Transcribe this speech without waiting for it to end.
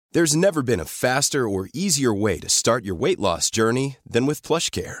There's never been a faster or easier way to start your weight loss journey than with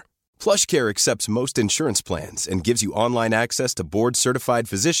PlushCare. PlushCare accepts most insurance plans and gives you online access to board-certified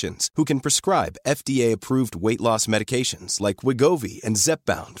physicians who can prescribe FDA-approved weight loss medications like Wegovy and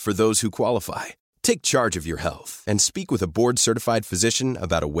Zepbound for those who qualify. Take charge of your health and speak with a board-certified physician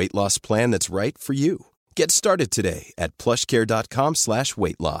about a weight loss plan that's right for you. Get started today at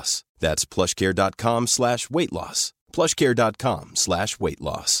plushcare.com/weight-loss. That's plushcare.com/weight-loss.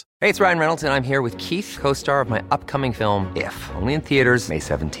 plushcare.com/weight-loss. Hey, it's Ryan Reynolds, and I'm here with Keith, co-star of my upcoming film, If, only in theaters May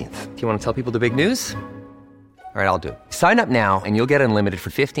 17th. Do you want to tell people the big news? All right, I'll do it. Sign up now and you'll get unlimited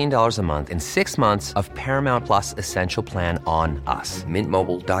for $15 a month and 6 months of Paramount Plus Essential Plan on us.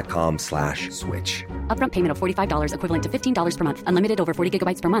 MintMobile.com/switch. Upfront payment of $45 equivalent to $15 per month. Unlimited over 40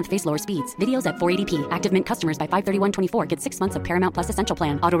 gigabytes per month. Face lower speeds. Videos at 480p. Active Mint customers by 531.24 get 6 months of Paramount Plus Essential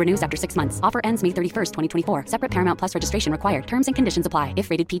Plan. Auto renews after 6 months. Offer ends May 31st, 2024. Separate Paramount Plus registration required. Terms and conditions apply if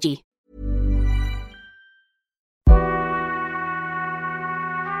rated PG.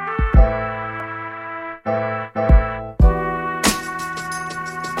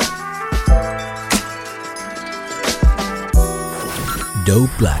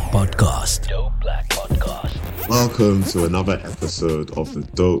 Dope Black Podcast. Welcome to another episode of the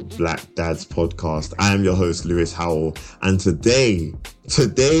Dope Black Dads Podcast. I am your host, Lewis Howell, and today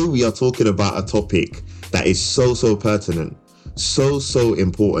we are talking about a topic that is so pertinent, so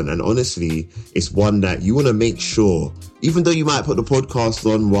important, and honestly, it's one that you want to make sure, even though you might put the podcast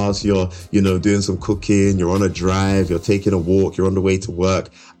on whilst you're, doing some cooking, you're on a drive, you're taking a walk, you're on the way to work,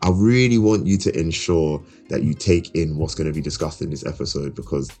 I really want you to ensure that you take in what's going to be discussed in this episode,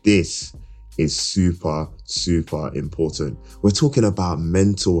 because this is super important. We're talking about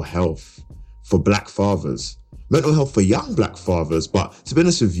mental health for Black fathers, mental health for young Black fathers, but to be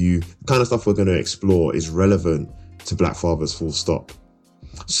honest with you, the kind of stuff we're going to explore is relevant to Black fathers, full stop.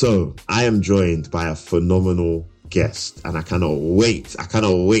 So I am joined by a phenomenal guest, and I cannot wait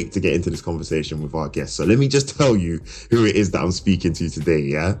to get into this conversation with our guest. So let me just tell you who it is that I'm speaking to today,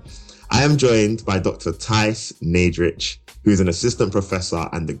 yeah? I am joined by Dr. Thijs Najdrich, who is an assistant professor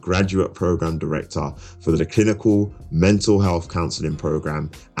and the graduate program director for the clinical mental health counseling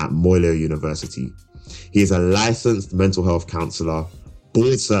program at Moyle University. He is a licensed mental health counselor,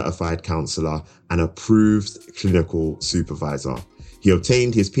 board certified counselor, and approved clinical supervisor. He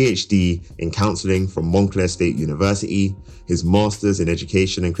obtained his PhD in counseling from Montclair State University, his master's in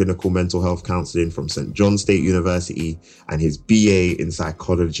education and clinical mental health counseling from St. John State University, and his BA in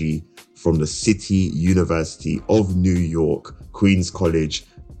psychology from the City University of New York, Queens College.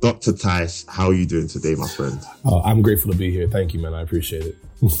 Dr. Thijs, how are you doing today, my friend? I'm grateful to be here. Thank you, man. I appreciate it.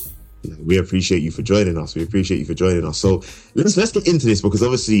 We appreciate you for joining us. So let's get into this, because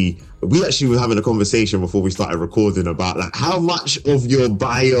obviously we actually were having a conversation before we started recording about like how much of your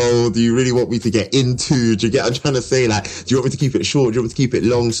bio do you really want me to get into? Do you get what I'm trying to say? Like, do you want me to keep it short? Do you want me to keep it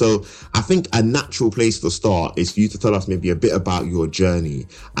long? So I think a natural place to start is for you to tell us maybe a bit about your journey.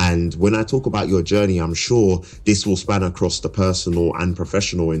 And when I talk about your journey, I'm sure this will span across the personal and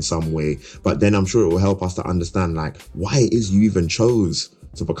professional in some way. But then I'm sure it will help us to understand like why it is you even chose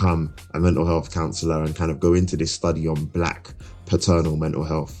to become a mental health counsellor and kind of go into this study on Black paternal mental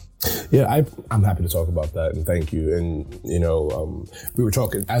health. Yeah, I'm happy to talk about that, and thank you. And, we were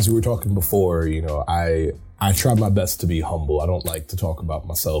talking before, I try my best to be humble. I don't like to talk about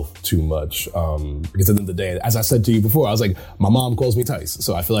myself too much, because at the end of the day, as I said to you before, I was like, my mom calls me Thijs,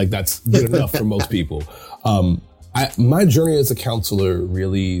 so I feel like that's good enough for most people. My journey as a counselor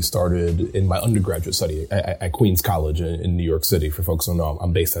really started in my undergraduate study at Queens College in New York City. For folks who don't know,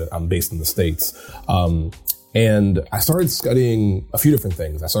 I'm based in the States. And I started studying a few different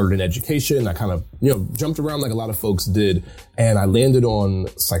things. I started in education. I kind of, jumped around like a lot of folks did. And I landed on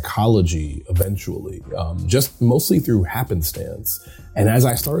psychology eventually, just mostly through happenstance. And as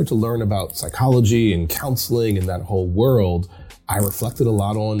I started to learn about psychology and counseling and that whole world, I reflected a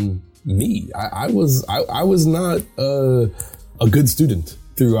lot on me. I was not a good student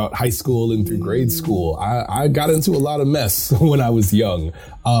throughout high school and through grade school. I got into a lot of mess when I was young.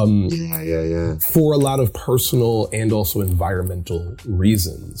 For a lot of personal and also environmental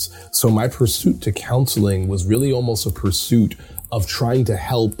reasons. So my pursuit to counseling was really almost a pursuit of trying to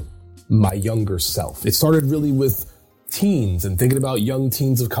help my younger self. It started really with teens and thinking about young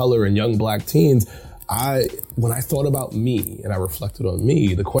teens of color and young Black teens. When I thought about me and I reflected on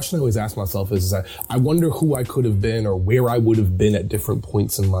me, the question I always ask myself is I wonder who I could have been or where I would have been at different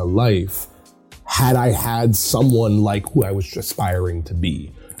points in my life had I had someone like who I was aspiring to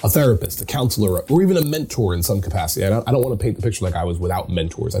be. a therapist, a counselor, or even a mentor in some capacity. I don't want to paint the picture like I was without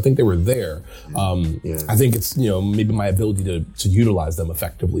mentors. I think they were there. I think it's, maybe my ability to utilize them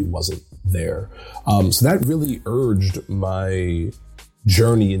effectively wasn't there. So that really urged my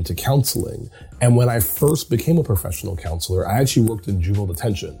journey into counseling. And when I first became a professional counselor, I actually worked in juvenile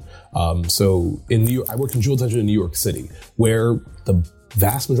detention. So in New York, I worked in juvenile detention in New York City, where the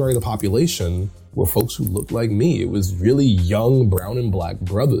vast majority of the population were folks who looked like me. It was really young brown and black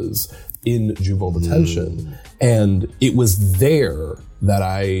brothers in juvenile detention. And it was there that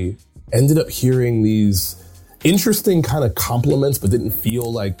I ended up hearing these interesting kind of compliments, but didn't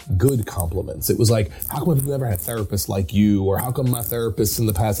feel like good compliments. It was like, how come I've never had therapists like you? Or how come my therapists in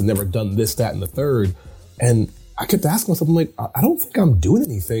the past have never done this, that, and the third? And I kept asking myself, I'm like, I don't think I'm doing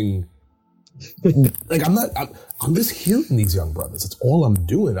anything. Like, I'm just hearing these young brothers. That's all I'm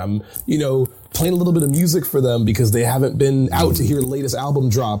doing. I'm, playing a little bit of music for them because they haven't been out to hear the latest album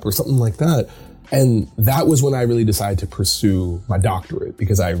drop or something like that. And that was when I really decided to pursue my doctorate,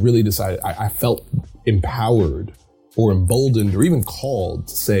 because I really decided, I felt empowered or emboldened or even called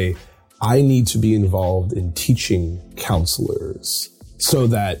to say, I need to be involved in teaching counselors so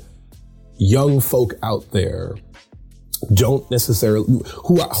that young folk out there don't necessarily,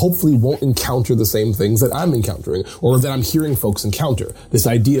 who hopefully won't encounter the same things that I'm encountering or that I'm hearing folks encounter. This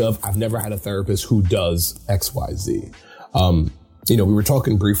idea of, I've never had a therapist who does X, Y, Z. We were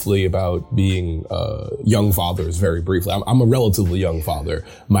talking briefly about being young fathers, very briefly. I'm a relatively young father.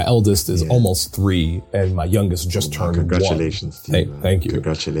 My eldest is almost 3, and my youngest just turned 1. Congratulations to you. Thank you.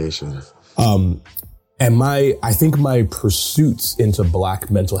 Congratulations. And I think my pursuits into Black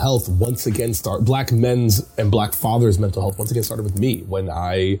mental health once again Black men's and Black fathers' mental health once again started with me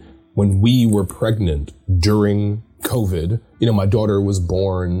when we were pregnant during COVID. My daughter was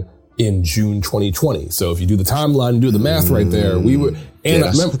born in June 2020. So if you do the timeline and do the math right there, we were, and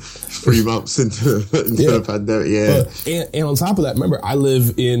I remember 3 months into the pandemic. And on top of that, remember, I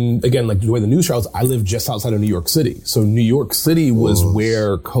live in, again, like the way the news travels, I live just outside of New York City. So New York City was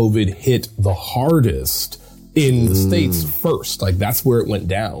where COVID hit the hardest in the States first. Like, that's where it went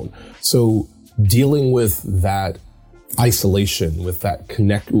down. So dealing with that isolation, with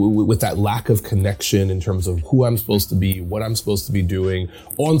that lack of connection in terms of who I'm supposed to be, what I'm supposed to be doing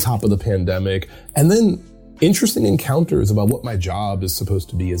on top of the pandemic, and then interesting encounters about what my job is supposed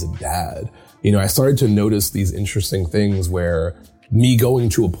to be as a dad. I started to notice these interesting things where me going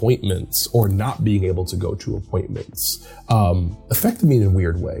to appointments or not being able to go to appointments affected me in a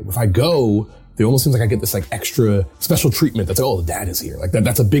weird way. If I go, it almost seems like I get this like extra special treatment that's like, oh, the dad is here. Like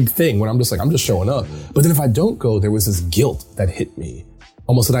that's a big thing when I'm just showing up. But then if I don't go, there was this guilt that hit me.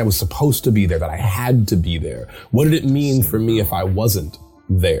 Almost that I was supposed to be there, that I had to be there. What did it mean for me if I wasn't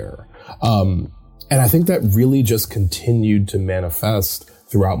there? And I think that really just continued to manifest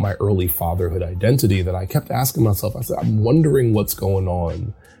throughout my early fatherhood identity, that I kept asking myself, I said, I'm wondering what's going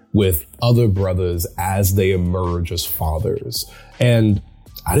on with other brothers as they emerge as fathers. And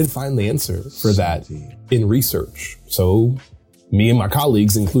I didn't find the answer for that in research. So me and my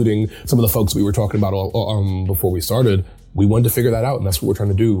colleagues, including some of the folks we were talking about before we started, we wanted to figure that out. And that's what we're trying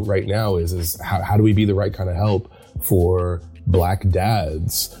to do right now is how do we be the right kind of help for Black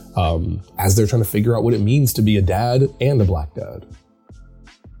dads as they're trying to figure out what it means to be a dad and a Black dad.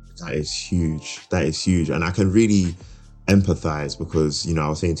 That is huge. That is huge. And I can really empathize because, I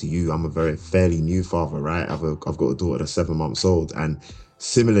was saying to you, I'm a fairly new father, right? I've got a daughter that's 7 months old, and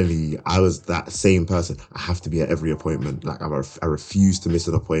similarly, I was that same person. I have to be at every appointment. Like I refuse to miss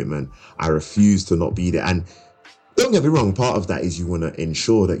an appointment. I refuse to not be there. And don't get me wrong, part of that is you want to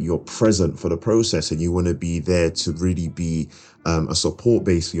ensure that you're present for the process and you want to be there to really be a support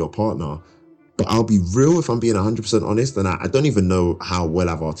base for your partner. But I'll be real, if I'm being 100% honest, and I don't even know how well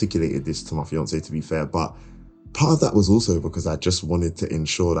I've articulated this to my fiance, to be fair, but part of that was also because I just wanted to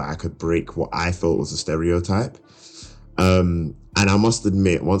ensure that I could break what I felt was a stereotype. And I must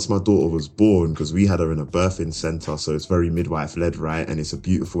admit, once my daughter was born, because we had her in a birthing center, so it's very midwife led, right? And it's a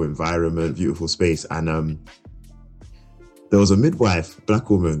beautiful environment, beautiful space. And there was a midwife,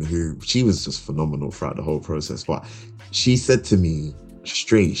 Black woman, she was just phenomenal throughout the whole process. But she said to me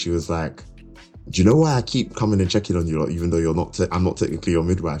straight, she was like, do you know why I keep coming and checking on you, even though I'm not technically your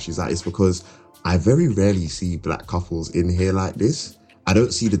midwife? She's like, it's because I very rarely see Black couples in here like this. I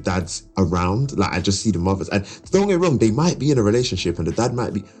don't see the dads around, like I just see the mothers. And don't get me wrong, they might be in a relationship and the dad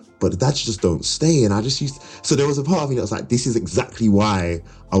might be, but the dads just don't stay. And so there was a part of me that was like, this is exactly why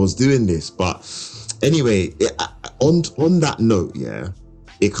I was doing this. But anyway, on that note,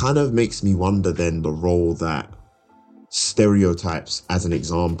 it kind of makes me wonder then the role that stereotypes as an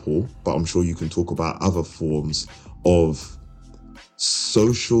example, but I'm sure you can talk about other forms of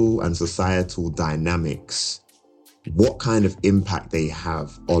social and societal dynamics, what kind of impact they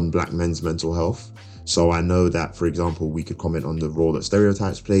have on Black men's mental health. So I know that, for example, we could comment on the role that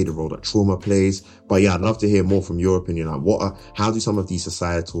stereotypes play, the role that trauma plays. But yeah, I'd love to hear more from your opinion. Like, how do some of these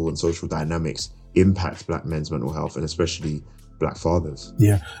societal and social dynamics impact Black men's mental health, and especially Black fathers?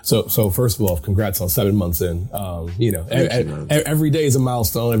 Yeah. So first of all, congrats on 7 months in. Every day is a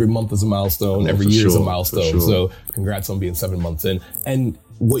milestone. Every month is a milestone. Every year is a milestone. Sure. So congrats on being 7 months in. And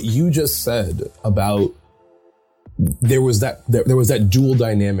what you just said about there was that dual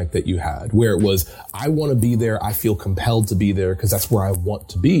dynamic that you had where it was, I want to be there. I feel compelled to be there because that's where I want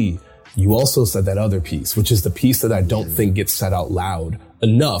to be. You also said that other piece, which is the piece that I don't think gets said out loud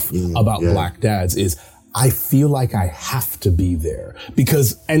enough about Black dads, is I feel like I have to be there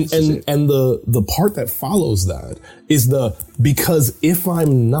because, and the part that follows that is because if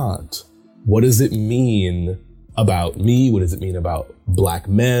I'm not, what does it mean about me? What does it mean about Black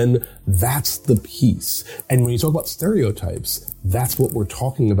men? That's the piece. And when you talk about stereotypes, that's what we're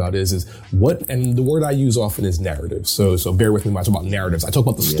talking about is what, and the word I use often is narrative. So bear with me when I talk about narratives. I talk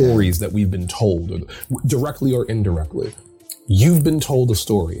about the stories that we've been told, directly or indirectly. You've been told a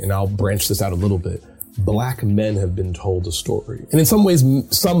story, and I'll branch this out a little bit. Black men have been told a story. And in some ways,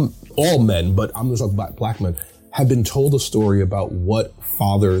 all men, but I'm going to talk about Black men, have been told a story about what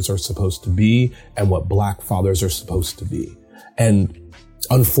fathers are supposed to be and what Black fathers are supposed to be. And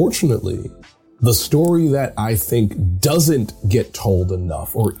unfortunately, the story that I think doesn't get told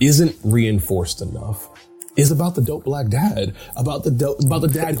enough or isn't reinforced enough is about the dope Black dad, about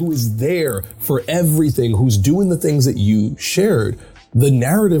the dad who is there for everything, who's doing the things that you shared. The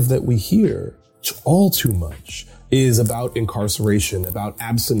narrative that we hear all too much is about incarceration, about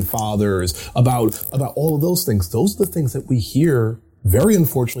absent fathers, about all of those things. Those are the things that we hear very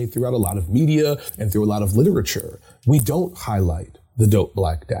unfortunately throughout a lot of media and through a lot of literature. We don't highlight the dope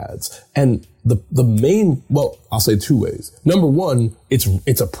Black dads. And the main, well, I'll say two ways. Number one,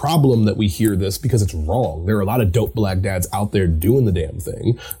 it's a problem that we hear this because it's wrong. There are a lot of dope Black dads out there doing the damn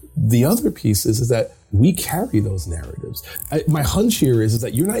thing. The other piece is that we carry those narratives. My hunch here is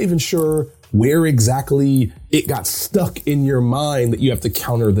that you're not even sure where exactly it got stuck in your mind that you have to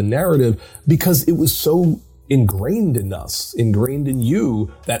counter the narrative because it was so ingrained in us, ingrained in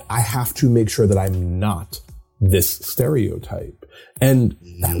you, that I have to make sure that I'm not this stereotype. And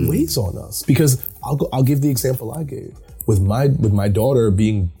that weighs on us because I'll give the example I gave with my daughter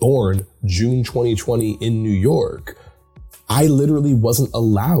being born June 2020 in New York. I literally wasn't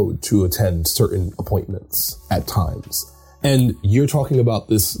allowed to attend certain appointments at times. And you're talking about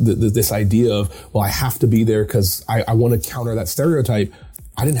this idea of, well, I have to be there because I want to counter that stereotype.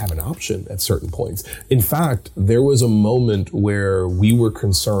 I didn't have an option at certain points. In fact, there was a moment where we were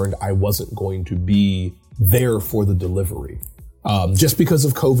concerned I wasn't going to be there for the delivery. Just because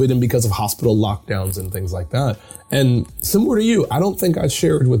of COVID and because of hospital lockdowns and things like that. And similar to you, I don't think I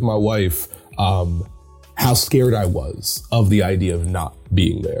shared with my wife how scared I was of the idea of not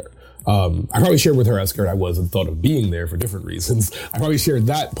being there. I probably shared with her how scared I was and thought of being there for different reasons. I probably shared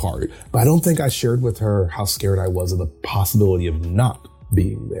that part, but I don't think I shared with her how scared I was of the possibility of not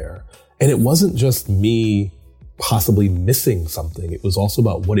being there. And it wasn't just me possibly missing something. It was also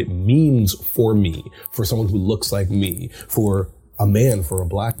about what it means for me, for someone who looks like me, for a man, for a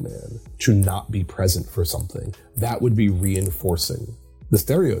Black man to not be present for something. That would be reinforcing the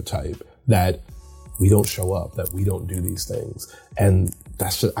stereotype that we don't show up, that we don't do these things. And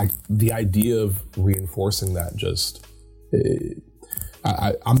that's just, the idea of reinforcing that just,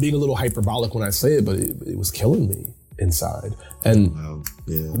 I'm being a little hyperbolic when I say it, but it was killing me inside. And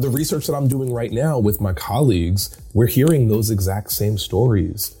the research that I'm doing right now with my colleagues, we're hearing those exact same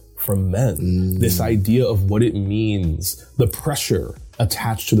stories from men. This idea of what it means, the pressure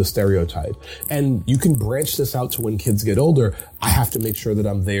attached to the stereotype. And you can branch this out to when kids get older. I have to make sure that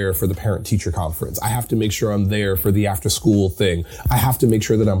I'm there for the parent-teacher conference. I have to make sure I'm there for the after-school thing. I have to make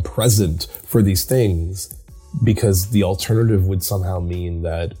sure that I'm present for these things because the alternative would somehow mean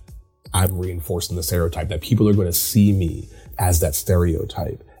that I'm reinforcing the stereotype, that people are going to see me as that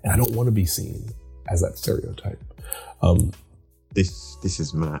stereotype. And I don't want to be seen as that stereotype. This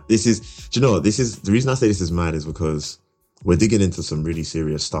is mad. This is the reason I say this is mad is because we're digging into some really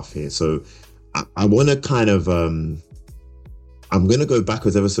serious stuff here. So I want to kind of, I'm going to go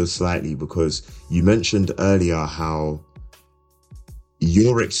backwards ever so slightly because you mentioned earlier how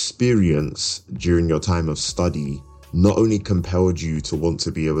your experience during your time of study not only compelled you to want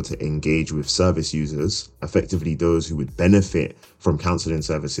to be able to engage with service users, effectively those who would benefit from counseling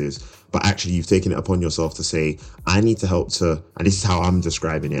services, but actually you've taken it upon yourself to say, I need to help to, and this is how I'm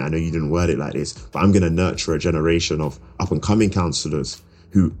describing it, I know you didn't word it like this, but I'm going to nurture a generation of up and coming counselors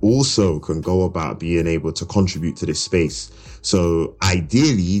who also can go about being able to contribute to this space. So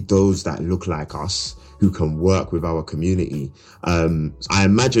ideally, those that look like us, who can work with our community. I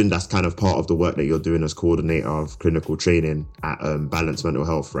imagine that's kind of part of the work that you're doing as coordinator of clinical training at Balance Mental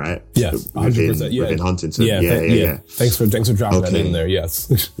Health, right? Yes, 100%. Within Huntington. Yeah. Thanks for dropping that in there.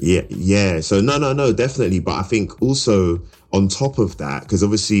 Yes. Yeah. So no, definitely. But I think also on top of that, because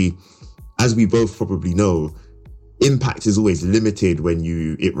obviously, as we both probably know, impact is always limited when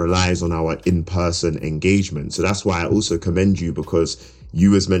it relies on our in-person engagement. So that's why I also commend you, because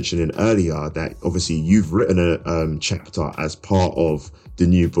you was mentioning earlier that obviously you've written a chapter as part of the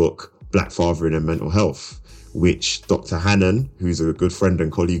new book, Black Fathering and Mental Health, which Dr. Hannon, who's a good friend and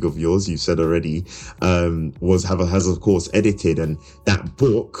colleague of yours, you said already, has of course edited. And that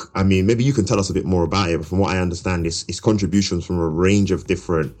book, I mean, maybe you can tell us a bit more about it, but from what I understand, it's contributions from a range of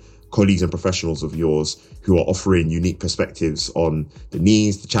different colleagues and professionals of yours who are offering unique perspectives on the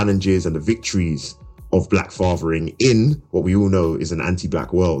needs, the challenges, and the victories of Black fathering in what we all know is an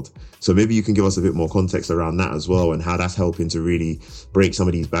anti-Black world. So maybe you can give us a bit more context around that as well, and how that's helping to really break some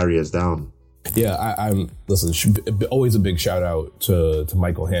of these barriers down. Yeah, I'm listen, always a big shout out to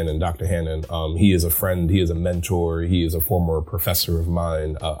Michael Hannon, Dr. Hannon. He is a friend, he is a mentor, he is a former professor of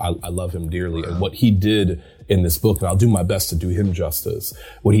mine. I love him dearly. And what he did in this book, and I'll do my best to do him justice,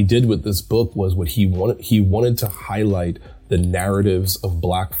 what he did with this book was what he wanted to highlight the narratives of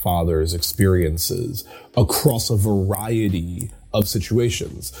Black fathers' experiences across a variety of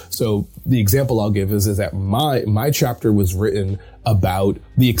situations. So the example I'll give is that my chapter was written about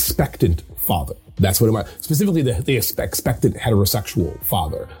the expectant father. That's what specifically the expectant heterosexual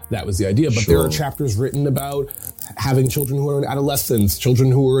father. That was the idea. But There are chapters written about having children who are in adolescence,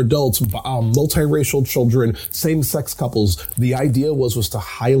 children who are adults, multiracial children, same-sex couples. The idea was to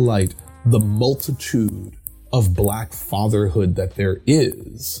highlight the multitude of Black fatherhood that there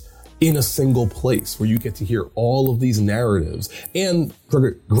is in a single place, where you get to hear all of these narratives and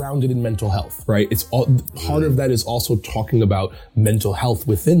grounded in mental health, right? It's all part of that is also talking about mental health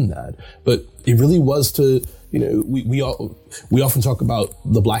within that. But it really was to, we often talk about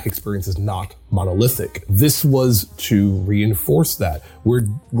the Black experience is not monolithic. This was to reinforce that.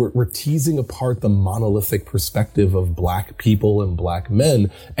 We're teasing apart the monolithic perspective of Black people and Black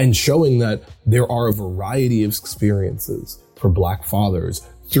men, and showing that there are a variety of experiences for Black fathers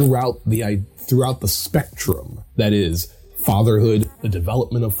throughout the spectrum that is fatherhood, the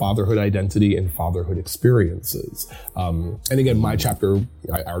development of fatherhood identity and fatherhood experiences. And again, my chapter,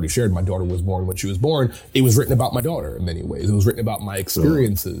 I already shared, my daughter was born when she was born. It was written about my daughter in many ways. It was written about my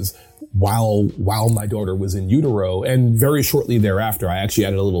experiences while my daughter was in utero. And very shortly thereafter, I actually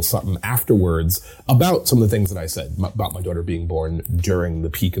added a little something afterwards about some of the things that I said about my daughter being born during the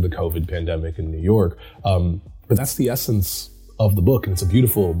peak of the COVID pandemic in New York. But that's the essence of the book, and it's a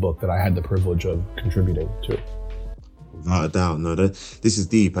beautiful book that I had the privilege of contributing to. Without a doubt. No, this is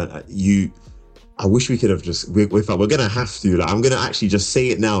deep. And I wish we could have we're going to have to, I'm going to actually just say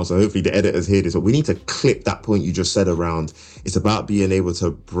it now, so hopefully the editors hear this, but we need to clip that point you just said around, it's about being able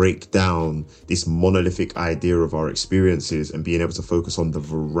to break down this monolithic idea of our experiences and being able to focus on the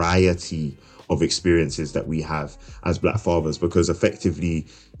variety of experiences that we have as Black fathers, because effectively,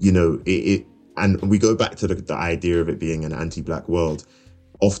 and we go back to the idea of it being an anti-Black world.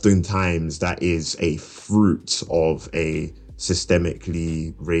 Oftentimes that is a fruit of a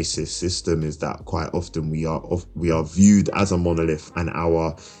systemically racist system, is that quite often we are viewed as a monolith and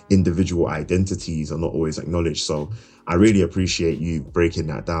our individual identities are not always acknowledged. So I really appreciate you breaking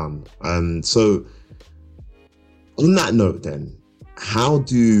that down. So on that note then, how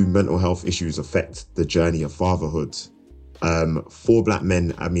do mental health issues affect the journey of fatherhood? For Black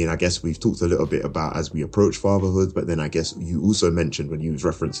men, I mean, I guess we've talked a little bit about as we approach fatherhood, but then I guess you also mentioned when you was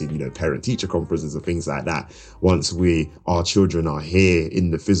referencing, parent-teacher conferences and things like that, once our children are here in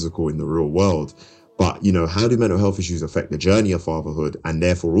the physical, in the real world. But, how do mental health issues affect the journey of fatherhood, and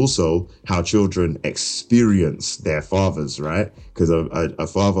therefore also how children experience their fathers, right? Because a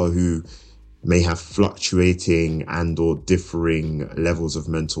father who may have fluctuating and or differing levels of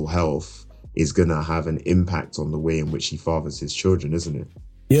mental health is going to have an impact on the way in which he fathers his children, isn't it?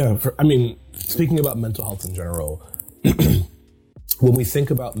 Yeah. Speaking about mental health in general, when we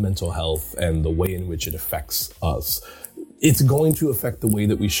think about mental health and the way in which it affects us, it's going to affect the way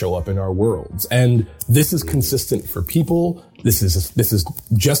that we show up in our worlds. And this is consistent for people. This is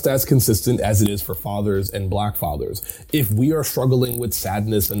just as consistent as it is for fathers and Black fathers. If we are struggling with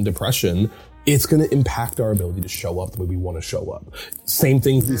sadness and depression, it's going to impact our ability to show up the way we want to show up. Same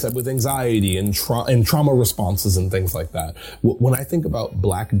things we said with anxiety and trauma responses and things like that. When I think about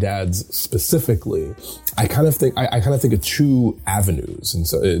Black dads specifically, I kind of think of two avenues. And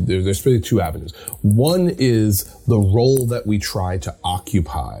so there's really two avenues. One is the role that we try to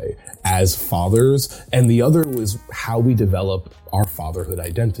occupy as fathers, and the other is how we develop our fatherhood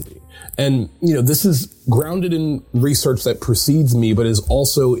identity. And, this is grounded in research that precedes me, but is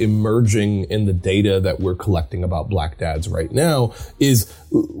also emerging in the data that we're collecting about Black dads right now, is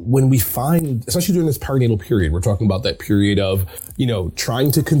when we find, especially during this perinatal period, we're talking about that period of,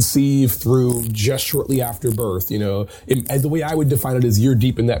 trying to conceive through just shortly after birth, and the way I would define it is you're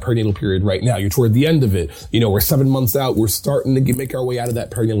deep in that perinatal period right now. You're toward the end of it. We're 7 months out. We're starting to make our way out of that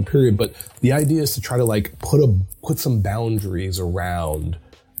perinatal period. But the idea is to try to put some boundaries around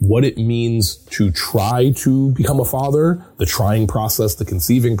what it means to try to become a father, the trying process, the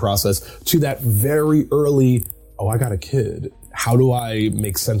conceiving process, to that very early, I got a kid. How do I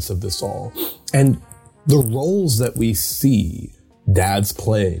make sense of this all? And the roles that we see dads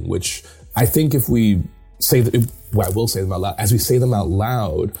playing, which I think if we say that, I will say them out loud, as we say them out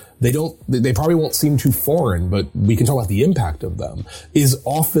loud, they probably won't seem too foreign, but we can talk about the impact of them, is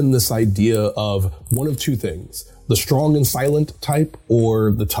often this idea of one of two things: the strong and silent type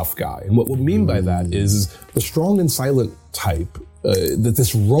or the tough guy. And what we mean by that is the strong and silent type, that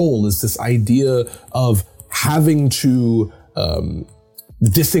this role is this idea of having to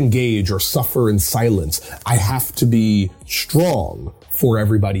disengage or suffer in silence. I have to be strong for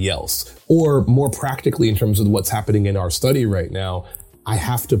everybody else. Or more practically, in terms of what's happening in our study right now, I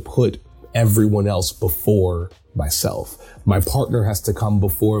have to put everyone else before myself. My partner has to come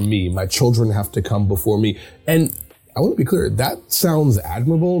before me. My children have to come before me. And I want to be clear, that sounds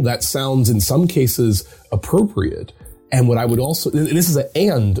admirable. That sounds in some cases appropriate. And what I would also, and this is an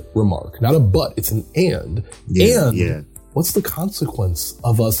and remark, not a but, it's an and. What's the consequence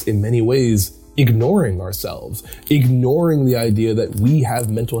of us in many ways ignoring ourselves, ignoring the idea that we have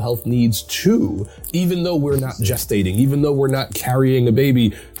mental health needs too? Even though we're not gestating, even though we're not carrying a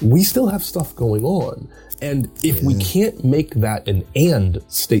baby, we still have stuff going on. And if we can't make that an and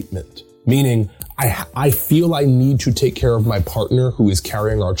statement, meaning I feel I need to take care of my partner who is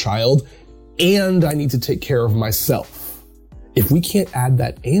carrying our child, and I need to take care of myself. If we can't add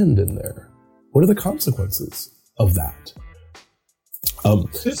that and in there, what are the consequences of that?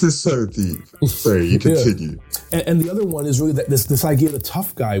 This is so deep. Sorry, you continue. And the other one is really that this idea of the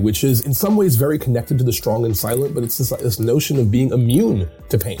tough guy, which is in some ways very connected to the strong and silent, but it's this notion of being immune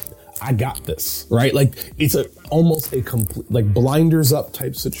to pain. I got this, right? Like it's almost a complete, like blinders up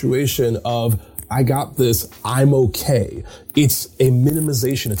type situation of I got this, I'm okay. It's a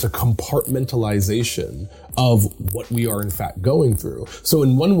minimization, it's a compartmentalization of what we are in fact going through. So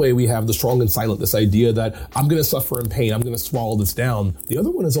in one way we have the strong and silent, this idea that I'm going to suffer in pain, I'm going to swallow this down. The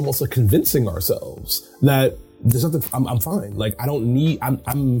other one is almost like convincing ourselves that there's nothing, I'm fine. Like I don't need,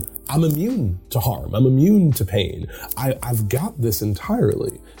 I'm immune to harm. I'm immune to pain. I've got this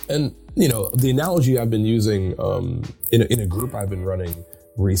entirely. And the analogy I've been using, in a group I've been running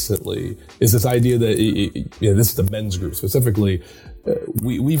recently is this idea that this is the men's group specifically.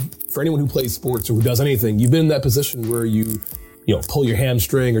 We've for anyone who plays sports or who does anything, you've been in that position where you pull your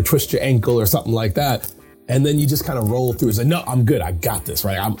hamstring or twist your ankle or something like that, and then you just kind of roll through and say, no, I'm good, I got this,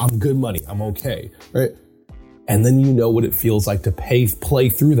 right? I'm good money, I'm okay, right? And then you know what it feels like to play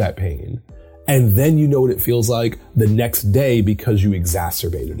through that pain. And then you know what it feels like the next day because you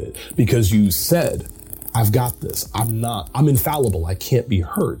exacerbated it, because you said, I've got this. I'm infallible. I can't be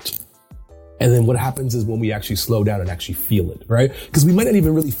hurt. And then what happens is when we actually slow down and actually feel it, right? Because we might not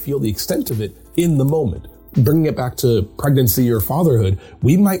even really feel the extent of it in the moment. Bringing it back to pregnancy or fatherhood,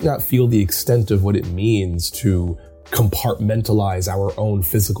 we might not feel the extent of what it means to compartmentalize our own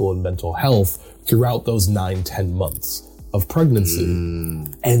physical and mental health throughout those 9-10 months of pregnancy.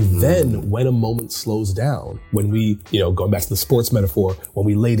 And then when a moment slows down, when we, going back to the sports metaphor, when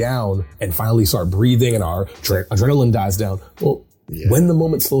we lay down and finally start breathing and our adrenaline dies down, when the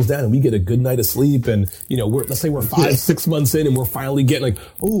moment slows down and we get a good night of sleep and, let's say we're 5-6 months in and we're finally getting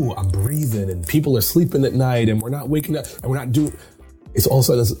I'm breathing and people are sleeping at night and we're not waking up and we're not doing, it's all of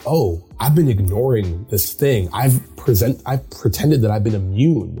a sudden, I've been ignoring this thing. I've pretended that I've been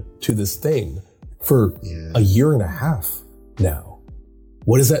immune to this thing for a year and a half now.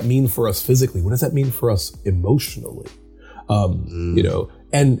 What does that mean for us physically? What does that mean for us emotionally?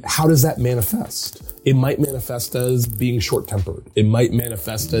 And how does that manifest? It might manifest as being short-tempered. It might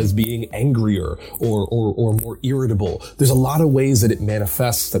manifest as being angrier or more irritable. There's a lot of ways that it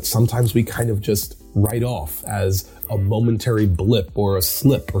manifests that sometimes we kind of just write off as a momentary blip or a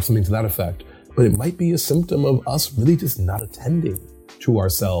slip or something to that effect. But it might be a symptom of us really just not attending to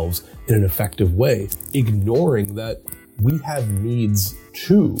ourselves in an effective way, ignoring that we have needs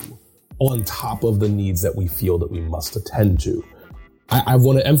too, on top of the needs that we feel that we must attend to. I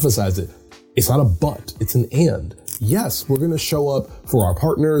want to emphasize it. It's not a but, it's an and. Yes, we're going to show up for our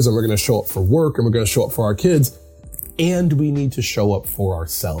partners, and we're going to show up for work, and we're going to show up for our kids, and we need to show up for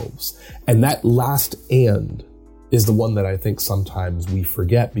ourselves. And that last and is the one that I think sometimes we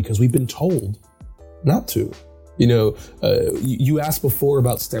forget because we've been told not to. You know, you asked before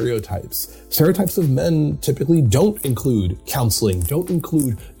about stereotypes. Stereotypes of men typically don't include counseling, don't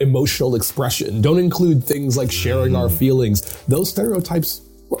include emotional expression, don't include things like sharing our feelings. Those stereotypes,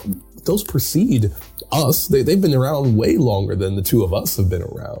 those precede us. They've been around way longer than the two of us have been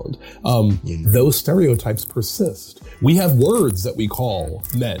around. Those stereotypes persist. We have words that we call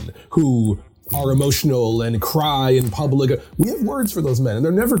men who are emotional and cry in public. We have words for those men, and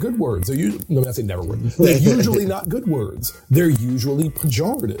they're never good words. They're usually, no, I say never words. They're usually not good words. They're usually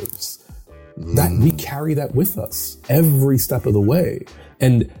pejoratives. That we carry that with us every step of the way.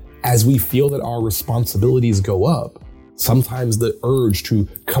 And as we feel that our responsibilities go up, sometimes the urge to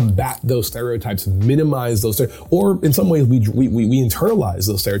combat those stereotypes, minimize those, or in some ways we internalize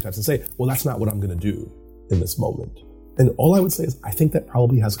those stereotypes and say, well, that's not what I'm going to do in this moment. And all I would say is, I think that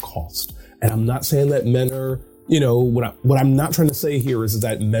probably has a cost. And I'm not saying that men are, you know, what I'm not trying to say here is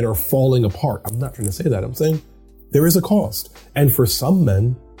that men are falling apart. I'm not trying to say that. I'm saying there is a cost. And for some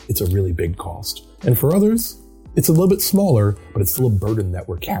men, it's a really big cost. And for others, it's a little bit smaller, but it's still a burden that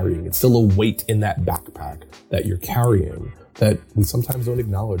we're carrying. It's still a weight in that backpack that you're carrying that we sometimes don't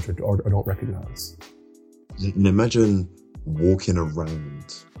acknowledge or don't recognize. And imagine walking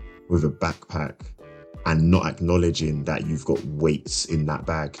around with a backpack and not acknowledging that you've got weights in that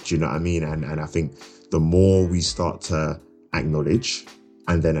bag. Do you know what I mean? And I think the more we start to acknowledge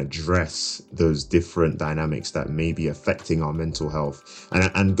and then address those different dynamics that may be affecting our mental health,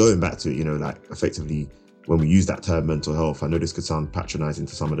 and going back to it, you know, like effectively when we use that term mental health, I know this could sound patronizing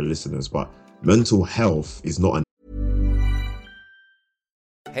to some of the listeners, but mental health is not an...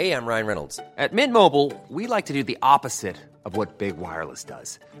 Hey, I'm Ryan Reynolds. At Mint Mobile, we like to do the opposite of what Big Wireless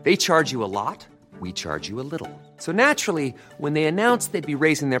does. They charge you a lot. We charge you a little. So naturally, when they announced they'd be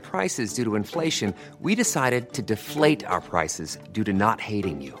raising their prices due to inflation, we decided to deflate our prices due to not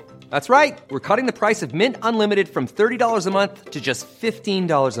hating you. That's right. We're cutting the price of Mint Unlimited from $30 a month to just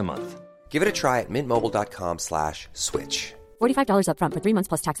 $15 a month. Give it a try at mintmobile.com/switch. $45 up front for 3 months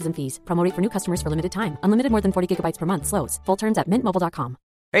plus taxes and fees. Promo rate for new customers for limited time. Unlimited more than 40 gigabytes per month. Slows full terms at mintmobile.com.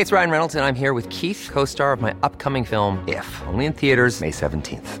 Hey, it's Ryan Reynolds, and I'm here with Keith, co-star of my upcoming film, If, only in theaters May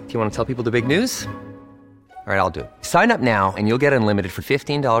 17th. Do you want to tell people the big news? All right, I'll do it. Sign up now and you'll get unlimited for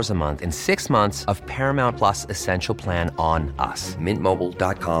 $15 a month and 6 months of Paramount Plus Essential Plan on us.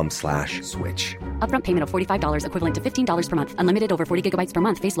 mintmobile.com/switch. Upfront payment of $45 equivalent to $15 per month. Unlimited over 40 gigabytes per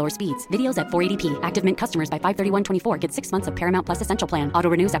month. Face lower speeds. Videos at 480p. Active Mint customers by 531.24 get 6 months of Paramount Plus Essential Plan.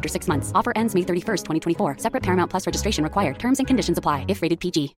 Auto renews after 6 months. Offer ends May 31st, 2024. Separate Paramount Plus registration required. Terms and conditions apply if rated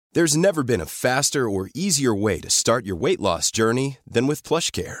PG. There's never been a faster or easier way to start your weight loss journey than with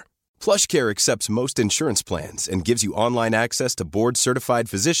PlushCare. PlushCare accepts most insurance plans and gives you online access to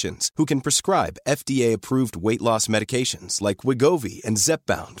board-certified physicians who can prescribe FDA-approved weight loss medications like Wegovy and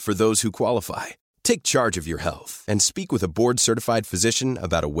Zepbound for those who qualify. Take charge of your health and speak with a board-certified physician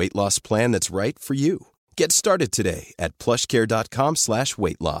about a weight loss plan that's right for you. Get started today at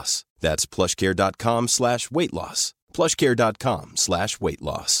plushcare.com/weight-loss. That's plushcare.com/weight-loss.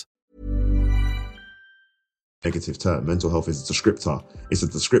 plushcare.com/weight-loss. Negative term. Mental health is a descriptor. It's a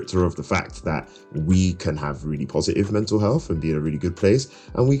descriptor of the fact that we can have really positive mental health and be in a really good place,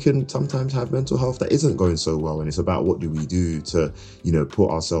 and we can sometimes have mental health that isn't going so well. And it's about what do we do to, you know,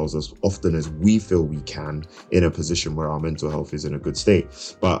 put ourselves as often as we feel we can in a position where our mental health is in a good state.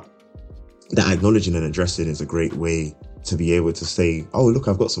 But that acknowledging and addressing is a great way to be able to say, oh, look,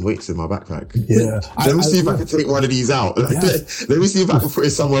 I've got some weights in my backpack. Yeah. Let me see if I can take one of these out. Let me see if I can put it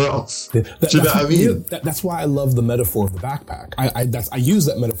somewhere else. Do you know what I mean? That's why I love the metaphor of the backpack. I use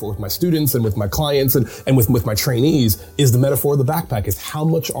that metaphor with my students and with my clients and with my trainees. Is the metaphor of the backpack is how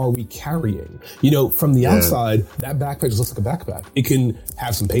much are we carrying? You know, from the outside, that backpack just looks like a backpack. It can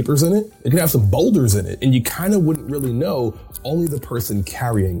have some papers in it. It can have some boulders in it. And you kind of wouldn't really know. Only the person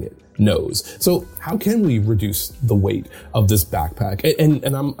carrying it knows. So how can we reduce the weight of this backpack?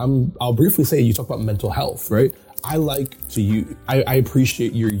 And I'll briefly say, you talk about mental health, right? I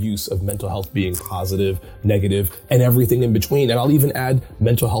appreciate your use of mental health being positive, negative, and everything in between. And I'll even add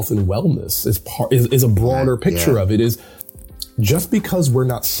mental health and wellness is a broader picture of it. Is just because we're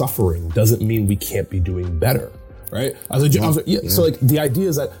not suffering doesn't mean we can't be doing better. Right? So like the idea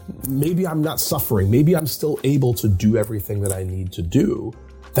is that maybe I'm not suffering. Maybe I'm still able to do everything that I need to do.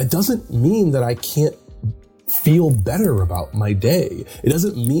 That doesn't mean that I can't feel better about my day. It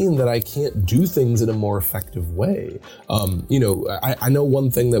doesn't mean that I can't do things in a more effective way. I know one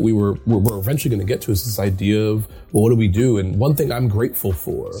thing that we're eventually going to get to is this idea of, well, what do we do? And one thing I'm grateful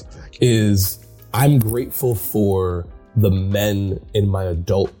for is I'm grateful for the men in my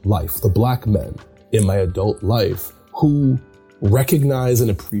adult life, the Black men in my adult life who recognize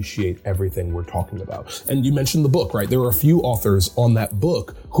and appreciate everything we're talking about. And you mentioned the book, right? There are a few authors on that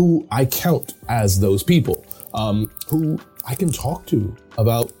book who I count as those people, who I can talk to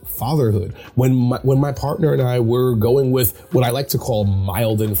about fatherhood. When my partner and I were going with what I like to call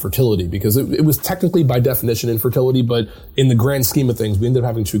mild infertility, because it was technically by definition infertility, but in the grand scheme of things, we ended up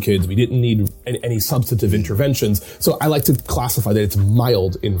having 2 kids. We didn't need any substantive interventions. So I like to classify that it's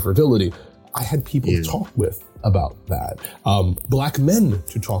mild infertility. I had people to talk with about that, Black men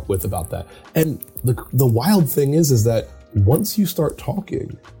to talk with about that. And the wild thing is that once you start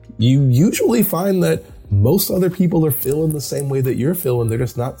talking, you usually find that most other people are feeling the same way that you're feeling. They're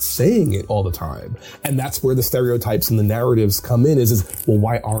just not saying it all the time. And that's where the stereotypes and the narratives come in is, well,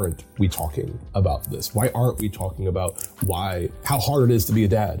 why aren't we talking about this? Why aren't we talking about how hard it is to be a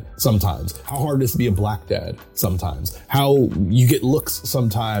dad sometimes, how hard it is to be a Black dad sometimes, how you get looks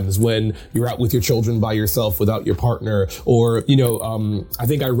sometimes when you're out with your children by yourself without your partner, or, I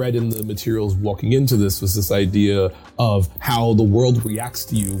think I read in the materials walking into this was this idea of how the world reacts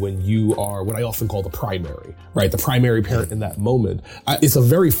to you when you are what I often call the primary, right? The primary parent in that moment. It's a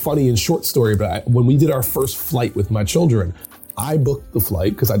very funny and short story, but when we did our first flight with my children, I booked the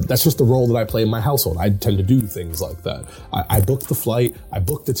flight because that's just the role that I play in my household. I tend to do things like that. I booked the flight, I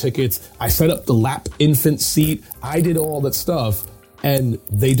booked the tickets, I set up the lap infant seat, I did all that stuff, and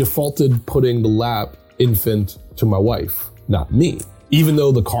they defaulted putting the lap infant to my wife, not me. Even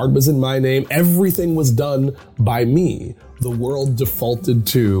though the card was in my name, everything was done by me. The world defaulted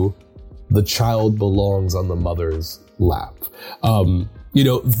to the child belongs on the mother's lap.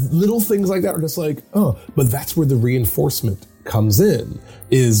 Little things like that are just like, but that's where the reinforcement comes in,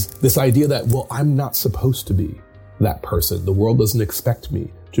 is this idea that, well, I'm not supposed to be that person. The world doesn't expect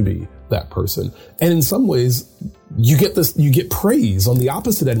me to be that person. And in some ways, you get praise on the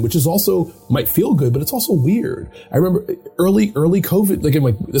opposite end, which is also might feel good, but it's also weird. I remember early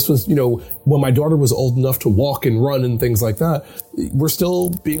COVID, this was, when my daughter was old enough to walk and run and things like that. We're still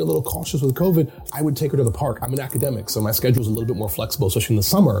being a little cautious with COVID. I would take her to the park. I'm an academic, so my schedule is a little bit more flexible, especially in the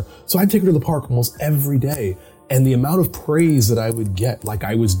summer. So I'd take her to the park almost every day. And the amount of praise that I would get, like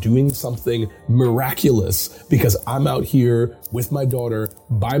I was doing something miraculous because I'm out here with my daughter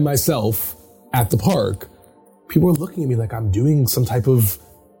by myself at the park. People are looking at me like I'm doing some type of,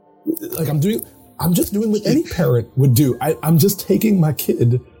 I'm just doing what any parent would do. I'm just taking my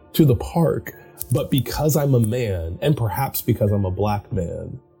kid to the park. But because I'm a man, and perhaps because I'm a Black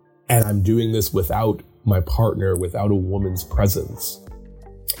man, and I'm doing this without my partner, without a woman's presence,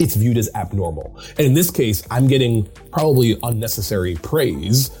 it's viewed as abnormal. And in this case, I'm getting probably unnecessary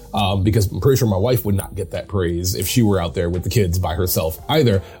praise, because I'm pretty sure my wife would not get that praise if she were out there with the kids by herself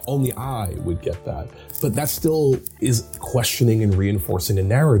either. Only I would get that. But that still is questioning and reinforcing a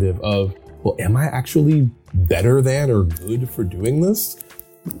narrative of, well, am I actually better than or good for doing this?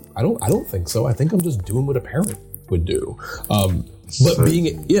 I don't think so. I think I'm just doing what a parent would do. But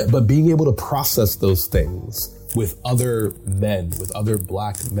being able to process those things with other men, with other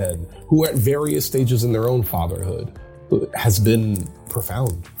Black men who are at various stages in their own fatherhood has been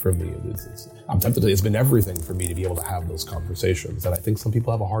profound for me. I'm tempted to say it's been everything for me to be able to have those conversations that I think some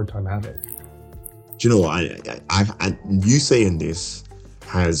people have a hard time having. Do you know what? You saying this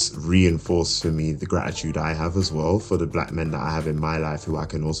has reinforced for me the gratitude I have as well for the Black men that I have in my life who I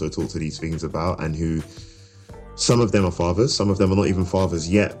can also talk to these things about, and who, some of them are fathers, some of them are not even fathers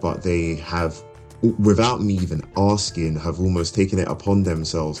yet, but they have, without me even asking, have almost taken it upon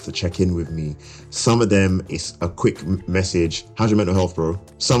themselves to check in with me. Some of them, it's a quick message, how's your mental health, bro?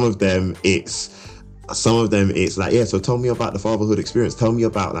 Some of them it's like, yeah, so tell me about the fatherhood experience. Tell me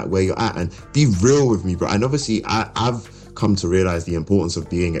about like where you're at and be real with me, bro. And obviously I've come to realize the importance of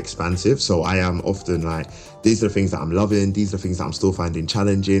being expansive. So I am often like, these are the things that I'm loving, these are the things that I'm still finding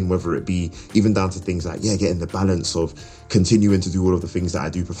challenging, whether it be even down to things like, getting the balance of continuing to do all of the things that I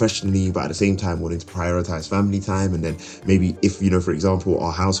do professionally, but at the same time wanting to prioritize family time. And then maybe if, for example,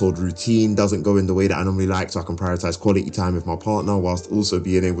 our household routine doesn't go in the way that I normally like, so I can prioritize quality time with my partner whilst also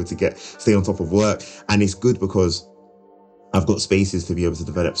being able to stay on top of work. And it's good because I've got spaces to be able to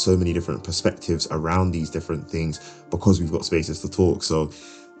develop so many different perspectives around these different things because we've got spaces to talk. So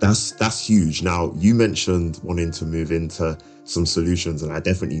that's huge. Now, you mentioned wanting to move into some solutions, and I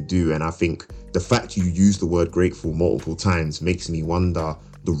definitely do. And I think the fact you use the word grateful multiple times makes me wonder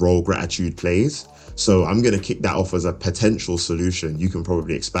the role gratitude plays. So I'm going to kick that off as a potential solution. You can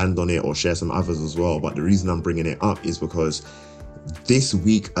probably expand on it or share some others as well. But the reason I'm bringing it up is because this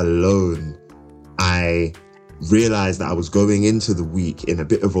week alone, I realized that I was going into the week in a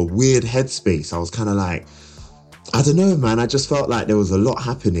bit of a weird headspace. I was kind of like, I don't know, man. I just felt like there was a lot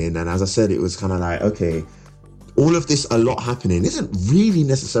happening. And as I said, it was kind of like, okay, all of this, a lot happening isn't really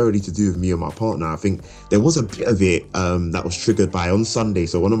necessarily to do with me and my partner. I think there was a bit of it that was triggered by on Sunday.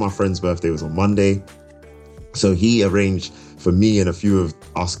 So one of my friend's birthday was on Monday. So he arranged for me and a few of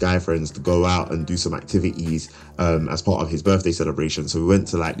us guy friends to go out and do some activities as part of his birthday celebration. So we went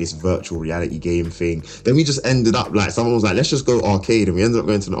to like this virtual reality game thing. Then we just ended up like, someone was like, let's just go arcade. And we ended up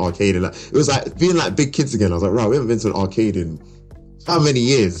going to an arcade, and like, it was like being like big kids again. I was like, right, we haven't been to an arcade in how many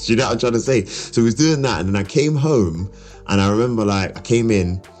years? Do you know what I'm trying to say? So we was doing that, and then I came home, and I remember like I came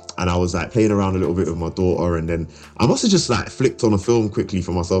in and I was like playing around a little bit with my daughter, and then I must have just like flicked on a film quickly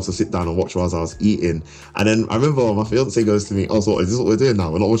for myself to sit down and watch whilst I was eating. And then I remember my fiance goes to me, oh, so is this what we're doing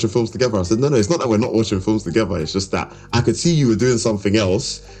now? We're not watching films together? I said, no, it's not that we're not watching films together. It's just that I could see you were doing something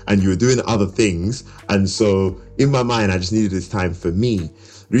else and you were doing other things. And so in my mind, I just needed this time for me.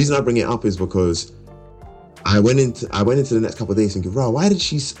 The reason I bring it up is because I went into the next couple of days thinking, wow, why did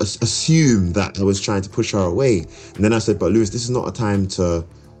she assume that I was trying to push her away? And then I said, but Lewis, this is not a time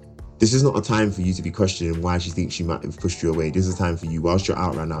for you to be questioning why she thinks she might have pushed you away. This is a time for you, whilst you're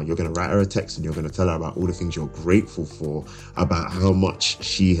out right now, you're going to write her a text and you're going to tell her about all the things you're grateful for, about how much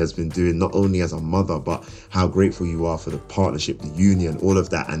she has been doing, not only as a mother, but how grateful you are for the partnership, the union, all of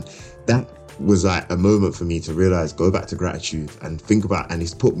that. And that was like a moment for me to realize, go back to gratitude and think about, and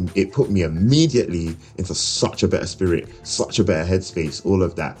it put me immediately into such a better spirit, such a better headspace, all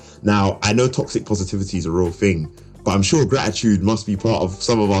of that. Now, I know toxic positivity is a real thing, but I'm sure gratitude must be part of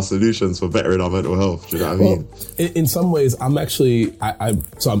some of our solutions for bettering our mental health. Do you know what I mean? In some ways, I'm actually,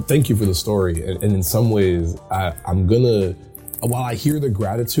 thank you for the story. And in some ways, I'm gonna, while I hear the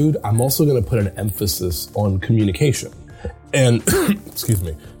gratitude, I'm also gonna put an emphasis on communication. And, excuse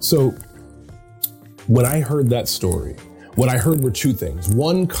me. So when I heard that story, what I heard were two things.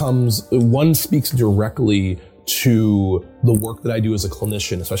 One speaks directly to the work that I do as a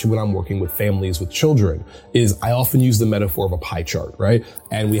clinician, especially when I'm working with families with children, is I often use the metaphor of a pie chart, right?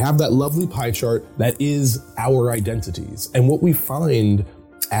 And we have that lovely pie chart that is our identities. And what we find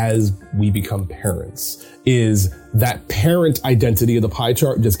as we become parents is that parent identity of the pie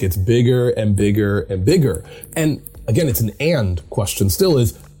chart just gets bigger and bigger and bigger. And again, it's an and question still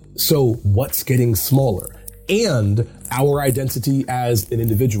is, so what's getting smaller? And our identity as an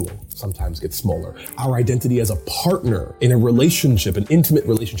individual sometimes gets smaller. Our identity as a partner in a relationship, an intimate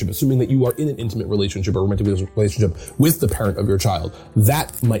relationship, assuming that you are in an intimate relationship or romantic relationship with the parent of your child,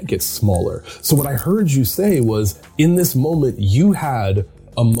 that might get smaller. So what I heard you say was, in this moment, you had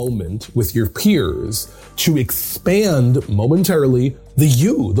a moment with your peers to expand momentarily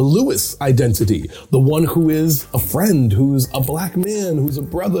the Lewis identity, the one who is a friend, who's a black man, who's a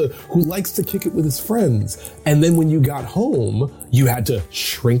brother, who likes to kick it with his friends. And then when you got home, you had to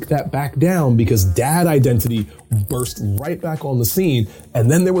shrink that back down because dad identity burst right back on the scene. And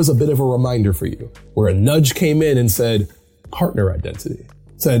then there was a bit of a reminder for you where a nudge came in and said, partner identity,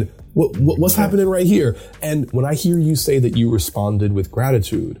 said, what's happening right here? And when I hear you say that you responded with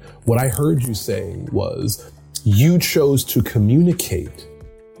gratitude, what I heard you say was you chose to communicate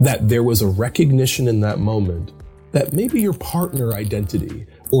that there was a recognition in that moment that maybe your partner identity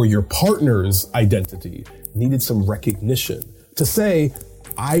or your partner's identity needed some recognition to say,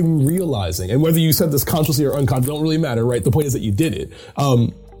 I'm realizing, and whether you said this consciously or unconsciously, don't really matter, right? The point is that you did it.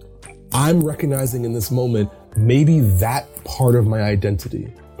 I'm recognizing in this moment, maybe that part of my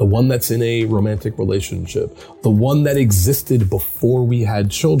identity, the one that's in a romantic relationship, the one that existed before we had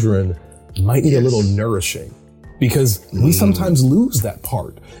children, might need a little nourishing because we sometimes lose that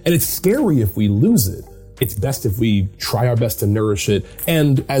part. And it's scary if we lose it, it's best if we try our best to nourish it.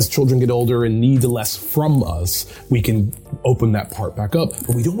 And as children get older and need less from us, we can open that part back up,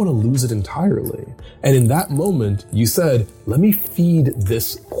 but we don't want to lose it entirely. And in that moment, you said, let me feed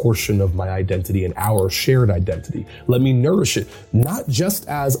this portion of my identity and our shared identity. Let me nourish it, not just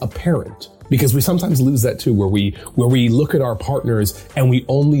as a parent, because we sometimes lose that too, where we look at our partners and we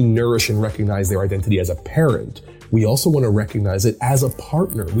only nourish and recognize their identity as a parent. We also want to recognize it as a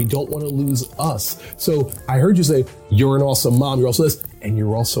partner. We don't want to lose us. So I heard you say, you're an awesome mom, you're also this, and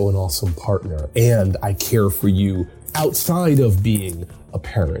you're also an awesome partner. And I care for you outside of being a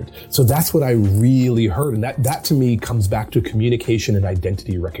parent. So that's what I really heard. And that to me comes back to communication and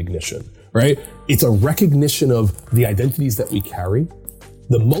identity recognition, right? It's a recognition of the identities that we carry,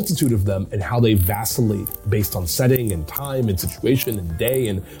 the multitude of them, and how they vacillate based on setting and time and situation and day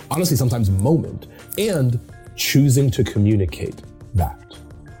and honestly sometimes moment, and choosing to communicate that.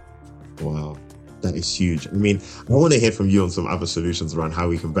 Wow, that is huge. I mean, I want to hear from you on some other solutions around how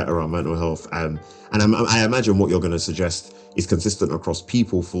we can better our mental health. And I imagine what you're going to suggest is consistent across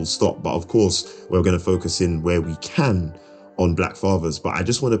people, full stop. But of course, we're going to focus in where we can on Black fathers. But I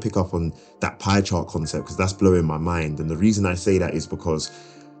just want to pick up on that pie chart concept because that's blowing my mind. And the reason I say that is because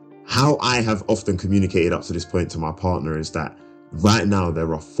how I have often communicated up to this point to my partner is that right now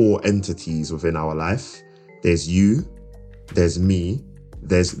there are 4 entities within our life. There's you, there's me,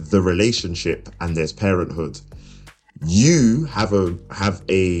 there's the relationship, and there's parenthood. You have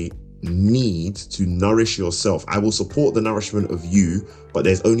a need to nourish yourself. I will support the nourishment of you, but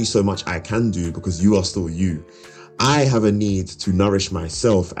there's only so much I can do because you are still you. I have a need to nourish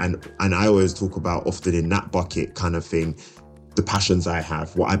myself, and I always talk about often in that bucket kind of thing, the passions I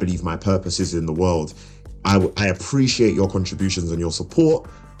have, what I believe my purpose is in the world. I appreciate your contributions and your support,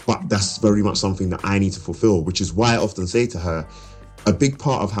 but that's very much something that I need to fulfill, which is why I often say to her, a big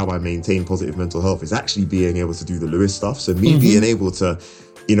part of how I maintain positive mental health is actually being able to do the Lewis stuff. So me being able to,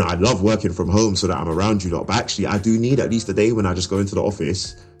 I love working from home so that I'm around you lot, but actually I do need at least a day when I just go into the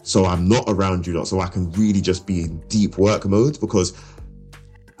office so I'm not around you lot, so I can really just be in deep work mode, because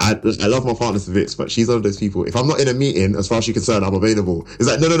I love my partner to bits, but she's one of those people, if I'm not in a meeting, as far as she's concerned, I'm available. It's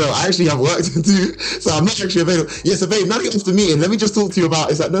like, no, I actually have work to do, so I'm not actually available. Yeah, so babe, now that you're off the meeting, let me just talk to you about,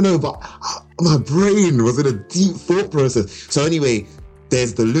 it's like, no, but my brain was in a deep thought process. So anyway,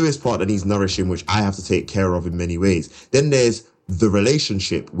 there's the Lewis part that needs nourishing, which I have to take care of in many ways. Then there's the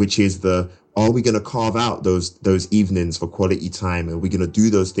relationship, which is are we going to carve out those evenings for quality time? Are we going to do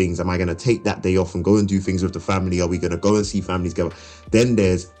those things? Am I going to take that day off and go and do things with the family? Are we going to go and see families together? Then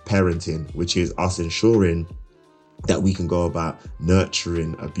there's parenting, which is us ensuring that we can go about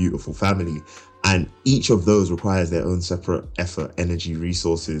nurturing a beautiful family. And each of those requires their own separate effort, energy,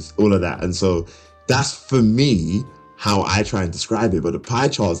 resources, all of that. And so that's, for me, how I try and describe it. But the pie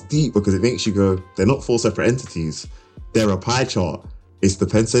chart's deep because it makes you go, they're not 4 separate entities. They're a pie chart. It's the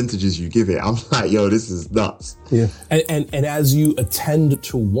percentages you give it. I'm like, yo, this is nuts. Yeah. And as you attend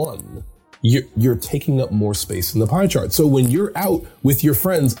to one, you're taking up more space in the pie chart. So when you're out with your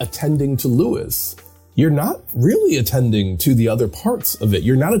friends attending to Lewis, you're not really attending to the other parts of it.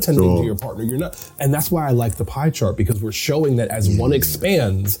 You're not attending to your partner. You're not. And that's why I like the pie chart, because we're showing that as one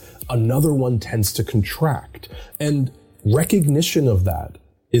expands, another one tends to contract. And recognition of that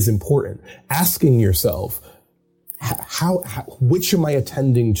is important. Asking yourself, which am I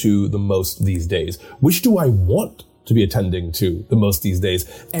attending to the most these days? Which do I want to be attending to the most these days?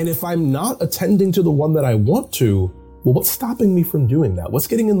 And if I'm not attending to the one that I want to, well, what's stopping me from doing that? What's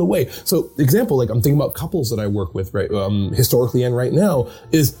getting in the way? So example, like I'm thinking about couples that I work with, right? Historically and right now,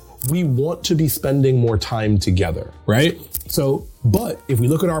 is we want to be spending more time together, right? So, but if we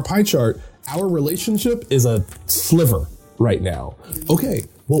look at our pie chart, our relationship is a sliver right now. Okay,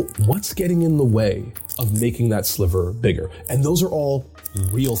 well, what's getting in the way of making that sliver bigger? And those are all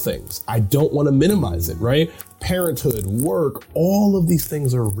real things. I don't want to minimize it, right? Parenthood, work, all of these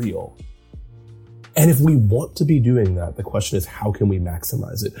things are real. And if we want to be doing that, the question is, how can we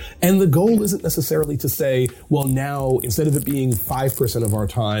maximize it? And the goal isn't necessarily to say, well, now instead of it being 5% of our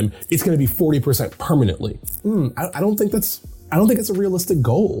time, it's going to be 40% permanently. I don't think that's a realistic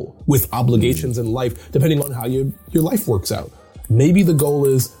goal with obligations in life, depending on how your life works out. Maybe the goal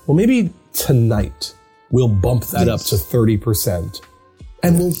is, well, maybe tonight we'll bump that up to 30%.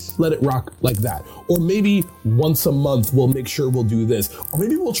 And we'll let it rock like that. Or maybe once a month, we'll make sure we'll do this. Or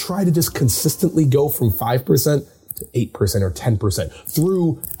maybe we'll try to just consistently go from 5% to 8% or 10%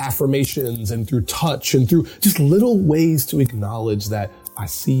 through affirmations and through touch and through just little ways to acknowledge that I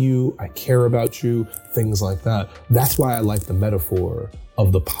see you, I care about you, things like that. That's why I like the metaphor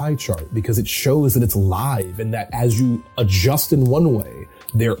of the pie chart, because it shows that it's live and that as you adjust in one way,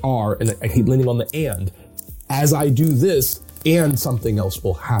 there are, and I keep leaning on the and, as I do this, and something else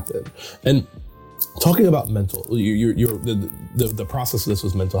will happen. And talking about mental, the process of this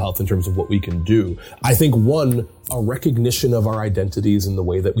was mental health in terms of what we can do. I think one, a recognition of our identities and the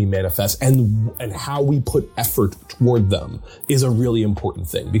way that we manifest and how we put effort toward them is a really important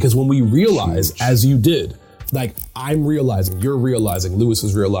thing. Because when we realize, as you did, like I'm realizing, you're realizing, Lewis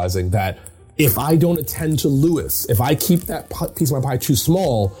is realizing that if I don't attend to Lewis, if I keep that piece of my pie too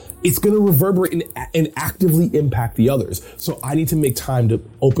small, it's going to reverberate and actively impact the others. So I need to make time to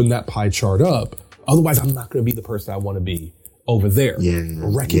open that pie chart up. Otherwise, I'm not going to be the person I want to be over there.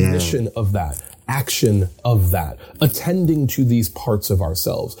 Recognition of that, action of that, attending to these parts of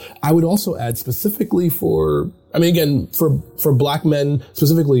ourselves. I would also add specifically for Black men,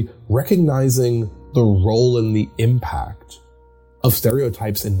 specifically recognizing the role and the impact of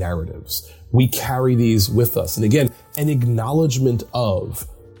stereotypes and narratives. We carry these with us. And again, an acknowledgement of,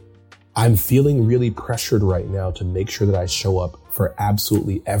 I'm feeling really pressured right now to make sure that I show up for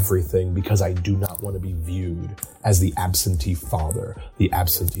absolutely everything because I do not want to be viewed as the absentee father, the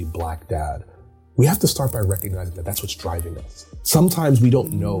absentee Black dad. We have to start by recognizing that that's what's driving us. Sometimes we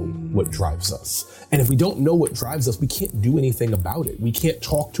don't know what drives us. And if we don't know what drives us, we can't do anything about it. We can't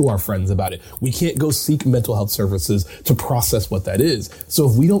talk to our friends about it. We can't go seek mental health services to process what that is. So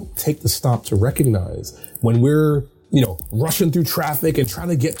if we don't take the stop to recognize when we're rushing through traffic and trying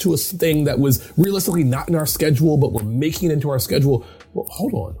to get to a thing that was realistically not in our schedule, but we're making it into our schedule. Well,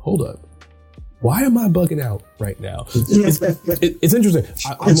 hold up. Why am I bugging out right now? It's interesting.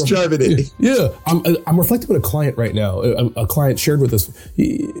 It's driving it. Yeah. I'm reflecting on a client right now. A client shared with us,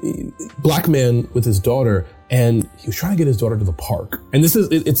 Black man with his daughter, and he was trying to get his daughter to the park. And it's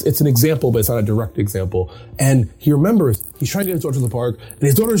an example, but it's not a direct example. And he remembers he's trying to get his daughter to the park, and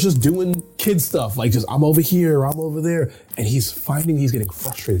his daughter's just doing kid stuff, like just I'm over here, I'm over there. And he's finding he's getting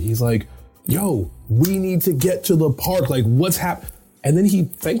frustrated. He's like, yo, we need to get to the park. Like, what's happening? And then he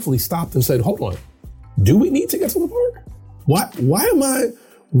thankfully stopped and said, hold on, do we need to get to the park?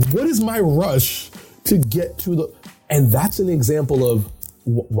 What is my rush to get to the, and that's an example of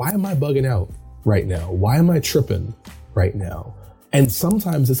why am I bugging out right now? Why am I tripping right now? And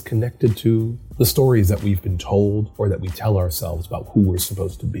sometimes it's connected to the stories that we've been told or that we tell ourselves about who we're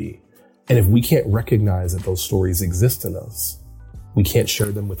supposed to be. And if we can't recognize that those stories exist in us, we can't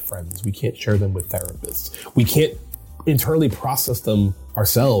share them with friends. We can't share them with therapists. We can't internally process them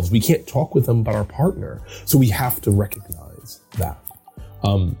ourselves. We can't talk with them about our partner. So we have to recognize that.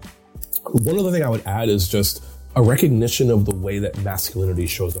 One other thing I would add is just a recognition of the way that masculinity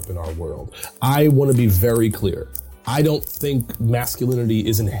shows up in our world. I want to be very clear. I don't think masculinity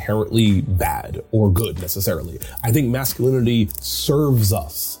is inherently bad or good necessarily. I think masculinity serves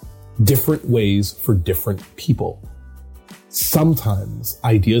us different ways for different people. Sometimes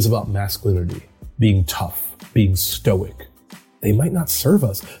ideas about masculinity, being tough, being stoic, they might not serve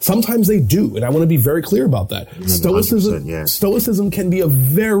us. Sometimes they do, and I want to be very clear about that. Stoicism can be a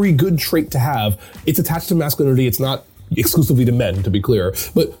very good trait to have. It's attached to masculinity. It's not exclusively to men, to be clear.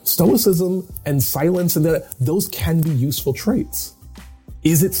 But stoicism and silence and those can be useful traits.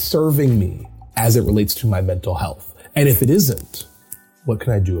 Is it serving me as it relates to my mental health? And if it isn't, what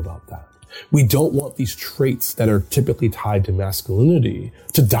can I do about that? We don't want these traits that are typically tied to masculinity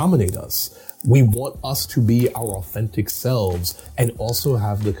to dominate us. We want us to be our authentic selves and also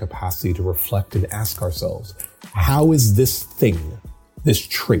have the capacity to reflect and ask ourselves, how is this thing, this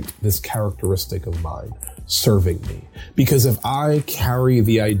trait, this characteristic of mine serving me? Because if I carry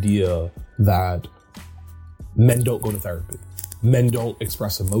the idea that men don't go to therapy, men don't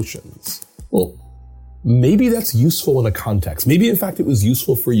express emotions, well, maybe that's useful in a context. Maybe, in fact, it was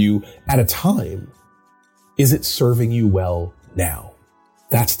useful for you at a time. Is it serving you well now?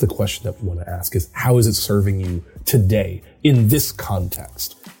 That's the question that we want to ask is, how is it serving you today in this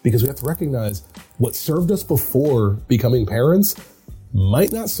context? Because we have to recognize what served us before becoming parents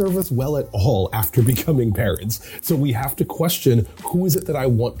might not serve us well at all after becoming parents. So we have to question, who is it that I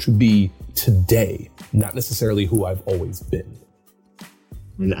want to be today, not necessarily who I've always been.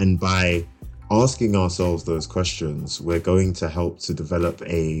 And by asking ourselves those questions, we're going to help to develop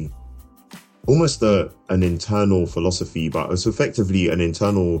almost an internal philosophy, but it's effectively an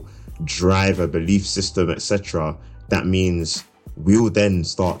internal drive, a belief system, etc. That means we'll then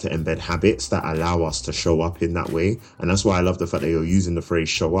start to embed habits that allow us to show up in that way. And that's why I love the fact that you're using the phrase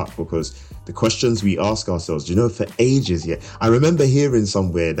show up, because the questions we ask ourselves, for ages, I remember hearing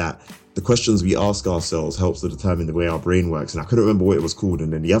somewhere that the questions we ask ourselves helps to determine the way our brain works. And I couldn't remember what it was called.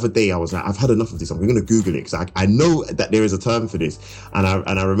 And then the other day I was like, I've had enough of this. I'm going to Google it because I know that there is a term for this. And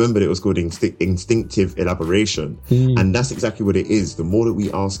I remembered it was called instinctive elaboration. And that's exactly what it is. The more that we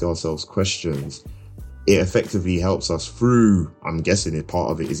ask ourselves questions, it effectively helps us through, I'm guessing it,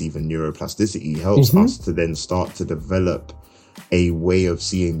 part of it is even neuroplasticity, helps us to then start to develop a way of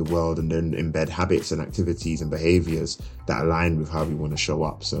seeing the world and then embed habits and activities and behaviors that align with how we want to show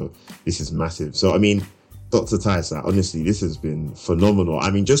up. So this is massive. So, I mean, Dr. Tysa, honestly, this has been phenomenal.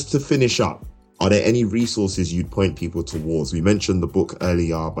 I mean, just to finish up, are there any resources you'd point people towards? We mentioned the book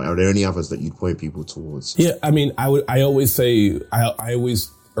earlier, but are there any others that you'd point people towards? Yeah, I mean, I always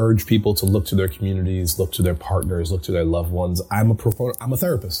urge people to look to their communities, look to their partners, look to their loved ones. I'm a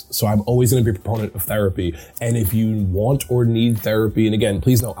therapist, so I'm always going to be a proponent of therapy. And if you want or need therapy, and again,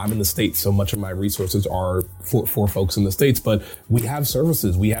 please know I'm in the States, so much of my resources are for folks in the States, but we have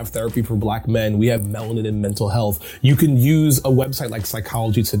services. We have therapy for Black men. We have melanin and mental health. You can use a website like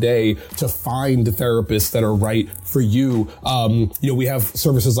Psychology Today to find therapists that are right for you. We have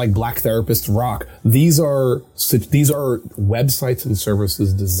services like Black Therapists Rock. These are websites and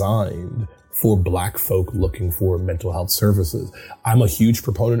services designed for Black folk looking for mental health services. I'm a huge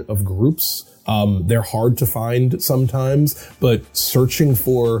proponent of groups. They're hard to find sometimes, but searching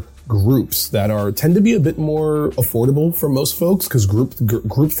for groups that tend to be a bit more affordable for most folks, because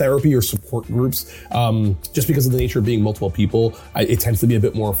group therapy or support groups, just because of the nature of being multiple people, it tends to be a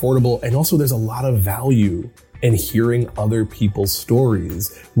bit more affordable. And also there's a lot of value in hearing other people's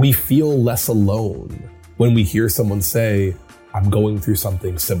stories. We feel less alone when we hear someone say, I'm going through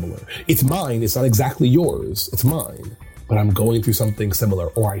something similar. It's mine. It's not exactly yours. It's mine, but I'm going through something similar,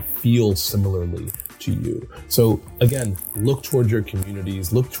 or I feel similarly to you. So again, look towards your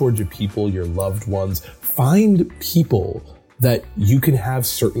communities, look towards your people, your loved ones. Find people that you can have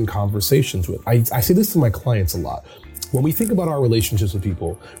certain conversations with. I say this to my clients a lot. When we think about our relationships with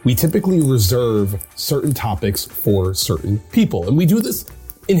people, we typically reserve certain topics for certain people. And we do this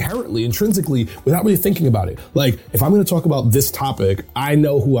inherently, intrinsically, without really thinking about it. Like, if I'm going to talk about this topic, I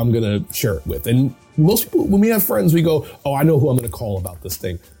know who I'm going to share it with. And most people, when we have friends, we go, oh, I know who I'm going to call about this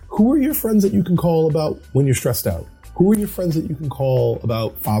thing. Who are your friends that you can call about when you're stressed out? Who are your friends that you can call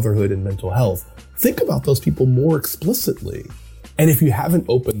about fatherhood and mental health? Think about those people more explicitly. And if you haven't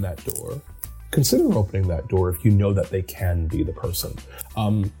opened that door, consider opening that door if you know that they can be the person.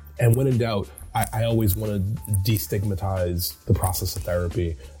 And when in doubt, I always want to destigmatize the process of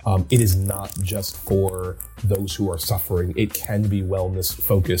therapy. It is not just for those who are suffering. It can be wellness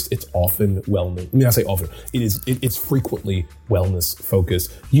focused. It's often wellness. I mean, I say often. It's frequently wellness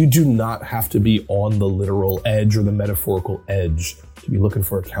focused. You do not have to be on the literal edge or the metaphorical edge to be looking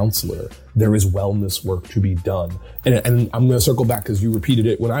for a counselor. There is wellness work to be done. And I'm going to circle back because you repeated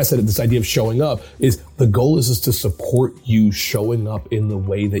it. When I said it, this idea of showing up is the goal is to support you showing up in the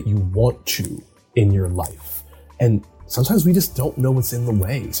way that you want to in your life. And sometimes we just don't know what's in the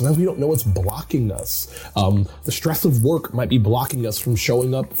way. Sometimes we don't know what's blocking us. The stress of work might be blocking us from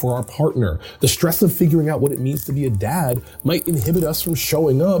showing up for our partner. The stress of figuring out what it means to be a dad might inhibit us from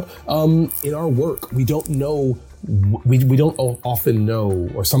showing up in our work. We don't know. We don't often know,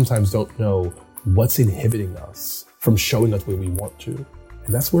 or sometimes don't know, what's inhibiting us from showing us where we want to.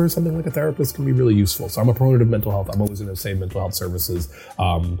 And that's where something like a therapist can be really useful. So I'm a proponent of mental health. I'm always going to say mental health services.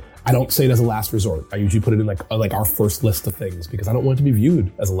 I don't say it as a last resort. I usually put it in like our first list of things because I don't want it to be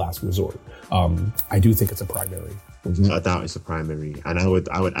viewed as a last resort. I do think it's a primary. I doubt it's a primary, and I would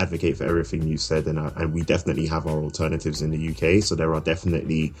advocate for everything you said, and we definitely have our alternatives in the UK. So there are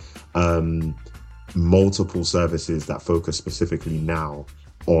definitely multiple services that focus specifically now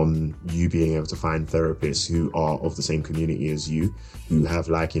on you being able to find therapists who are of the same community as you, who have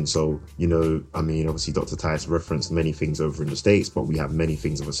liking. So, I mean, obviously Dr. Tyus referenced many things over in the States, but we have many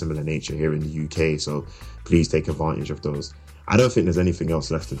things of a similar nature here in the UK. So please take advantage of those. I don't think there's anything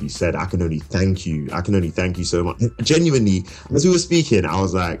else left to be said. I can only thank you so much. Genuinely, as we were speaking, I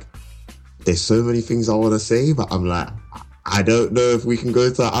was like, there's so many things I want to say, but I'm like, I don't know if we can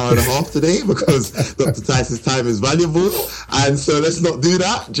go to an hour and a half today because Dr. Tyus' time is valuable. And so let's not do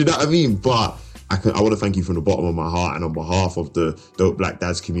that. Do you know what I mean? But I want to thank you from the bottom of my heart and on behalf of the Dope Black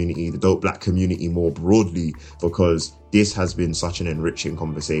Dads community, the Dope Black community more broadly, because this has been such an enriching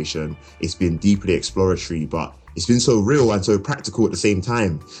conversation. It's been deeply exploratory, but it's been so real and so practical at the same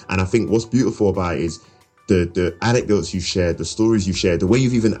time. And I think what's beautiful about it is the anecdotes you shared, the stories you shared, the way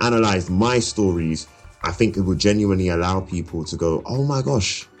you've even analyzed my stories. I think it would genuinely allow people to go, oh my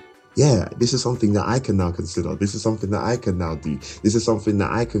gosh, yeah, this is something that I can now consider. This is something that I can now do. This is something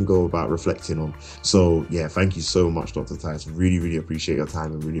that I can go about reflecting on. So yeah, thank you so much, Dr. Tyus. Really, really appreciate your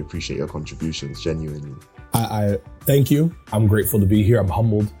time and really appreciate your contributions, genuinely. I thank you. I'm grateful to be here. I'm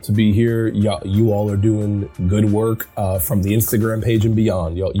humbled to be here. You all are doing good work from the Instagram page and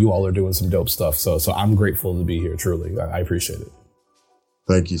beyond. You all are doing some dope stuff. So I'm grateful to be here, truly. I appreciate it.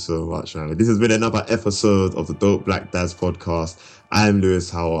 Thank you so much, man. This has been another episode of the Dope Black Dads podcast. I'm Lewis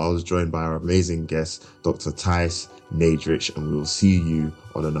Howell. I was joined by our amazing guest, Dr. Tice Nadrich, and we will see you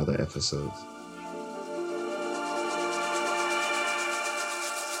on another episode.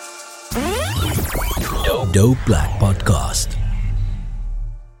 Dope Black Podcast.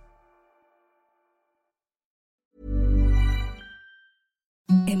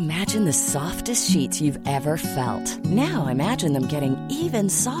 Imagine the softest sheets you've ever felt. Now imagine them getting even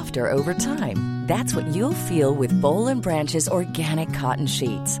softer over time. That's what you'll feel with Boll & Branch's organic cotton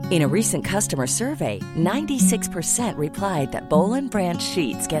sheets. In a recent customer survey, 96% replied that Boll & Branch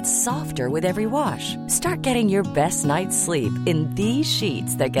sheets get softer with every wash. Start getting your best night's sleep in these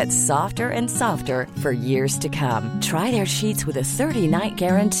sheets that get softer and softer for years to come. Try their sheets with a 30-night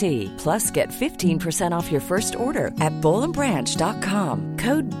guarantee. Plus, get 15% off your first order at bollandbranch.com.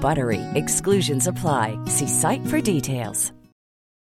 Code BUTTERY. Exclusions apply. See site for details.